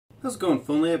How's it going,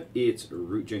 Phonlab? It's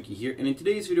Root Junkie here, and in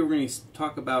today's video we're going to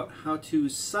talk about how to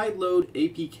sideload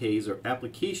APKs or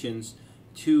applications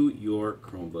to your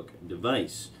Chromebook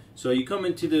device. So you come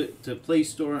into the Play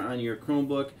Store on your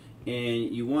Chromebook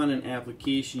and you want an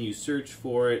application, you search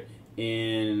for it,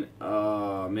 and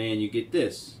oh man, you get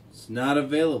this. It's not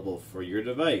available for your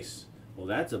device. Well,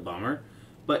 that's a bummer.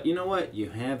 But you know what?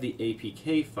 You have the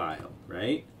APK file,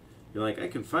 right? You're like, I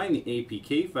can find the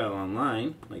APK file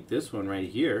online, like this one right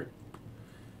here.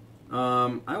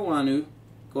 I want to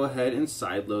go ahead and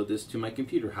sideload this to my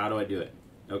computer. How do I do it?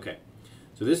 Okay,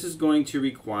 so this is going to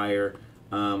require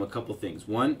a couple things.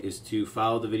 One is to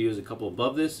follow the videos a couple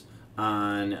above this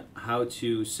on how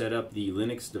to set up the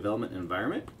Linux development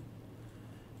environment.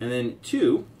 And then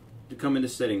two, to come into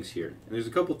settings here. And there's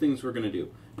a couple things we're going to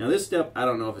do. Now this step, I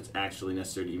don't know if it's actually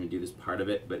necessary to even do this part of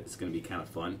it, but it's going to be kind of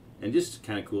fun and just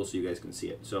kind of cool so you guys can see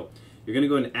it. So you're going to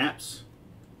go into Apps,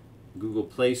 Google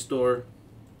Play Store,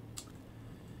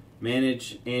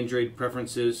 Manage Android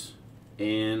Preferences,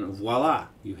 and voila,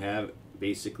 you have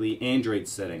basically Android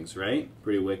settings, right?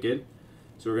 Pretty wicked.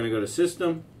 So we're going to go to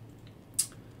System,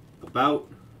 About,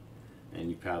 and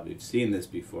you probably have seen this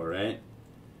before, right?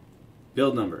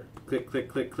 Build number. Click, click,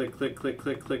 click, click, click, click,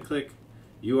 click, click, click.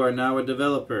 You are now a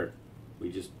developer.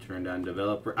 We just turned on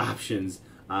developer options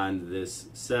on this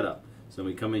setup. So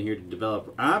we come in here to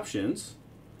developer options,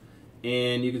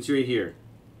 and you can see right here,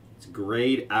 it's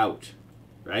grayed out,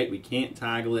 right? We can't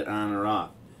toggle it on or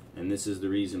off, and this is the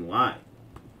reason why.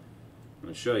 I'm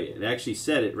going to show you. It actually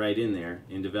said it right in there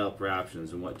in developer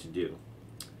options and what to do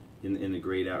in the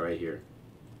grayed out right here.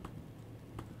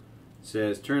 It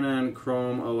says turn on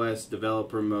Chrome OS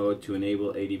developer mode to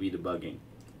enable Adb debugging.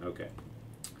 Okay.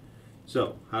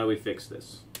 So, how do we fix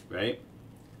this, right?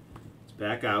 Let's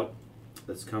back out.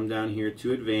 Let's come down here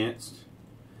to Advanced.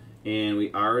 And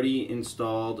we already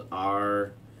installed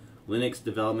our Linux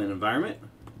development environment,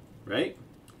 right?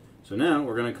 So now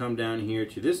we're going to come down here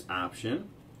to this option.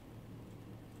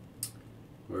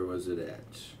 Where was it at?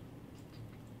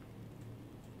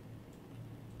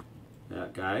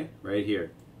 That guy right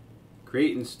here.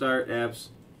 Create and start apps.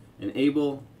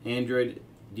 Enable Android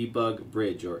Debug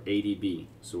Bridge, or ADB.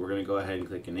 So we're going to go ahead and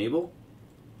click Enable,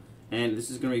 and this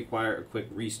is going to require a quick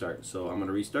restart. So I'm going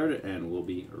to restart it and we'll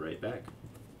be right back.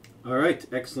 Alright,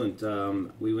 excellent.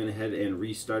 We went ahead and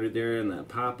restarted there in that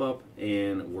pop-up,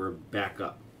 and we're back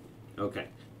up. Okay,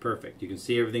 perfect. You can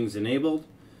see everything's enabled.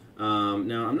 Now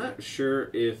I'm not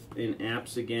sure if in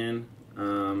apps again,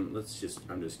 I'm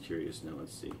just curious now.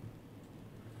 Let's see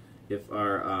if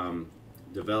our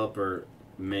developer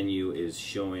menu is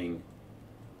showing.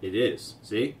 It is.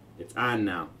 See? It's on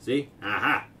now. See?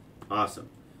 Aha! Awesome.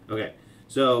 Okay,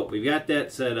 so we've got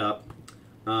that set up.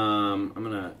 I'm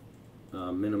going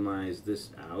to minimize this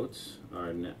out,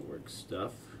 our network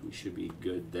stuff. We should be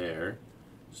good there.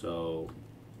 So,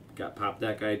 pop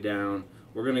that guy down.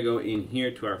 We're going to go in here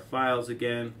to our files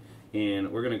again,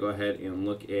 and we're going to go ahead and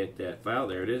look at that file.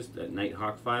 There it is, that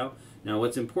Nighthawk file. Now,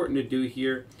 what's important to do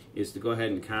here is to go ahead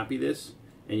and copy this,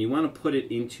 and you want to put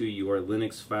it into your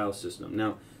Linux file system.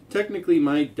 Now, technically,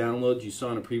 my downloads you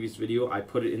saw in a previous video, I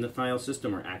put it in the file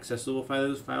system or accessible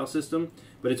file system,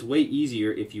 but it's way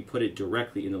easier if you put it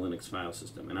directly in the Linux file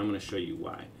system, and I'm going to show you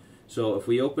why. So if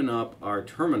we open up our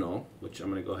terminal, which I'm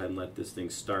going to go ahead and let this thing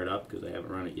start up because I haven't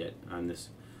run it yet on this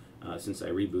since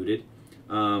I rebooted,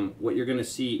 what you're going to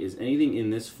see is anything in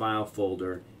this file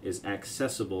folder is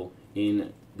accessible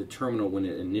in the terminal when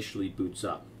it initially boots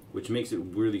up, which makes it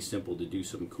really simple to do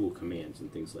some cool commands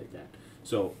and things like that.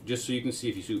 So just so you can see,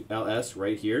 if you do ls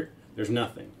right here, there's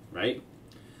nothing, right?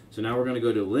 So now we're going to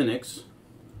go to Linux,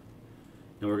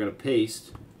 and we're going to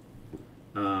paste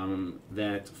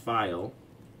that file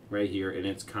right here, and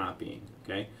it's copying.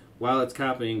 Okay. While it's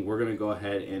copying, we're going to go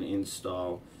ahead and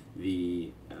install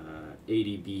the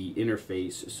Adb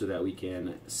Interface so that we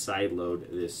can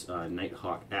sideload this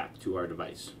Nighthawk app to our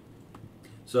device.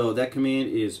 So that command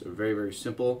is very, very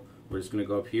simple. We're just going to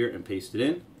go up here and paste it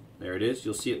in. There it is.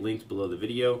 You'll see it linked below the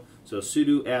video. So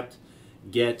sudo apt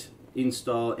get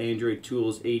install Android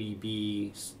tools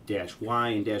adb-y,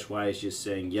 and -y is just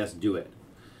saying yes, do it.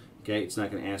 Okay, it's not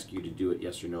going to ask you to do it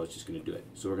yes or no. It's just going to do it.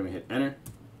 So we're going to hit enter,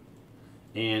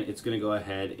 and it's going to go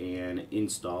ahead and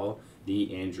install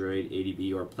the Android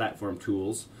ADB or platform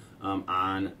tools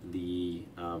on the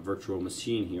virtual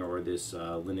machine here, or this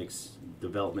Linux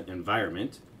development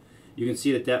environment. You can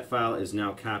see that that file is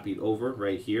now copied over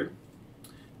right here.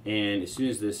 And as soon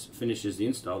as this finishes the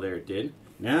install, there it did.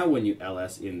 Now when you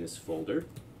ls in this folder,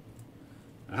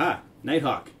 aha,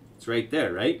 Nighthawk. It's right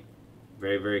there, right?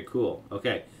 Very, very cool.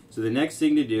 Okay, so the next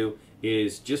thing to do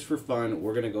is just for fun,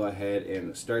 we're going to go ahead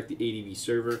and start the Adb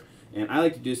server. And I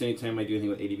like to do this anytime I do anything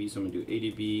with Adb, so I'm going to do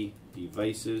Adb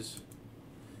devices,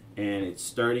 and it's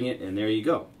starting it, and there you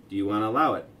go. Do you want to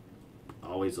allow it?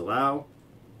 Always allow.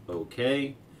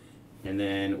 Okay. And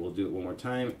then we'll do it one more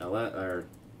time. Or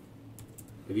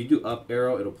if you do up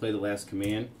arrow, it'll play the last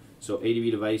command. So Adb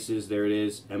devices, there it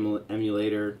is,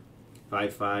 emulator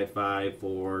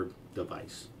 5554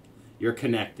 device. You're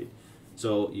connected.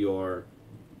 So your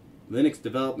Linux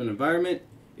development environment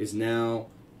is now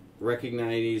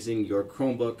recognizing your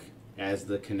Chromebook as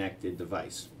the connected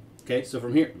device. Okay, so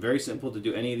from here, very simple to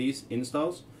do any of these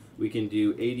installs. We can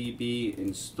do Adb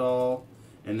install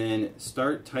and then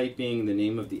start typing the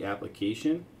name of the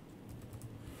application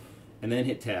and then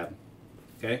hit tab.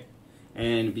 Okay,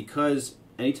 and because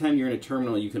anytime you're in a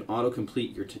terminal, you can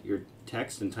autocomplete your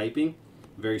text and typing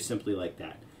very simply like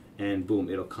that, and boom,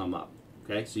 it'll come up.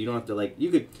 Okay, so you don't have to, like,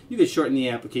 you could shorten the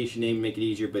application name, make it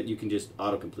easier, but you can just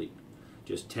autocomplete.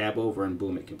 Just tab over and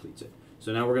boom, it completes it.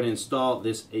 So now we're going to install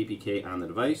this APK on the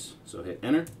device. So hit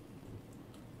enter.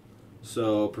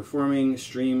 So performing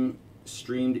streamed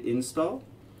install,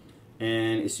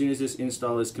 and as soon as this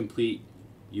install is complete,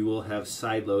 you will have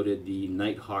sideloaded the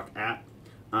Nighthawk app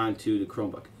onto the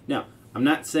Chromebook. Now, I'm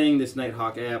not saying this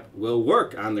Nighthawk app will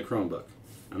work on the Chromebook.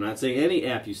 I'm not saying any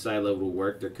app you sideload will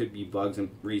work. There could be bugs and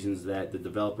reasons that the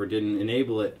developer didn't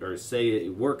enable it or say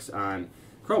it works on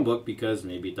Chromebook because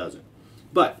maybe it doesn't.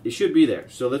 But it should be there.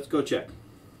 So let's go check.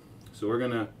 So we're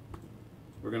gonna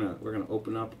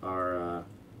open up our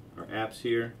apps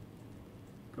here.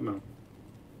 Come on,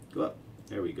 go up.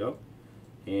 There we go.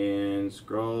 And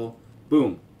scroll.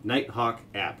 Boom. Nighthawk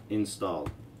app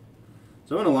installed.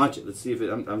 So I'm gonna launch it. Let's see if it.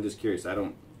 I'm just curious. I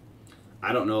don't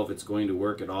know if it's going to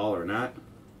work at all or not.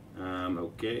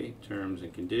 Okay, terms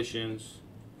and conditions.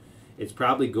 It's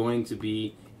probably going to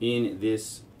be in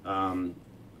this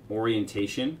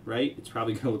orientation, right? It's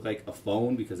probably going to look like a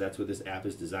phone because that's what this app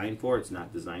is designed for. It's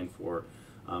not designed for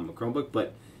a Chromebook.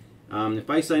 But if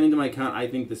I sign into my account, I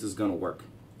think this is going to work.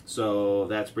 So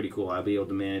that's pretty cool. I'll be able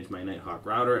to manage my Nighthawk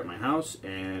router at my house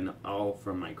and all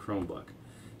from my Chromebook.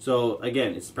 So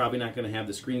again, it's probably not going to have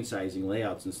the screen sizing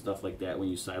layouts and stuff like that when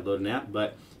you sideload an app,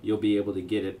 but you'll be able to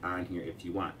get it on here if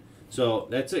you want. So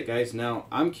that's it, guys. Now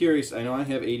I'm curious. I know I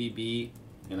have Adb,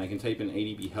 and I can type in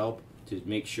Adb help to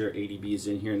make sure Adb is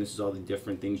in here, and this is all the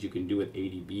different things you can do with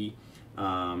Adb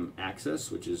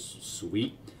access, which is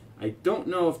sweet. I don't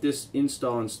know if this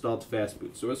installed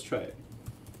Fastboot, so let's try it.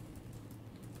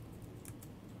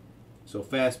 So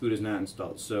Fastboot is not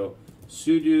installed. So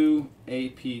sudo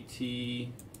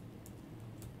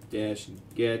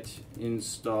apt-get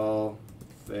install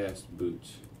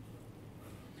Fastboot.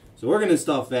 So we're going to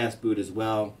install Fastboot as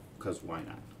well, because why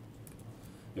not?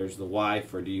 There's the Y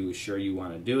for do you sure you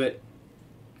want to do it,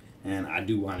 and I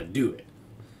do want to do it.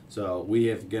 So we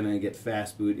are going to get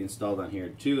Fastboot installed on here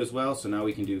too as well. So now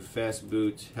we can do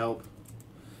Fastboot help,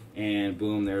 and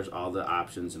boom, there's all the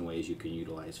options and ways you can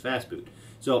utilize Fastboot.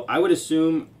 So I would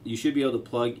assume you should be able to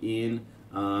plug in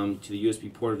to the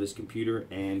USB port of this computer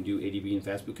and do Adb and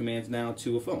Fastboot commands now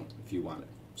to a phone if you want it.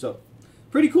 So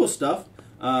pretty cool stuff.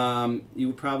 You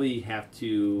would probably have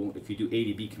to, if you do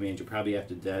Adb commands, you probably have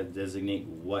to designate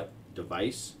what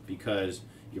device, because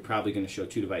you're probably going to show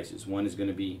two devices. One is going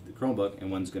to be the Chromebook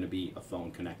and one's going to be a phone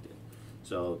connected.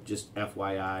 So just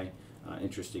FYI,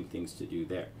 interesting things to do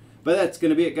there. But that's going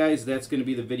to be it, guys. That's going to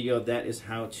be the video. That is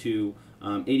how to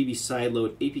Adb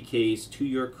sideload APKs to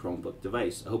your Chromebook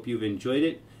device. I hope you've enjoyed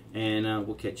it, and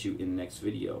we'll catch you in the next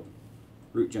video.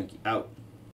 Root Junkie out.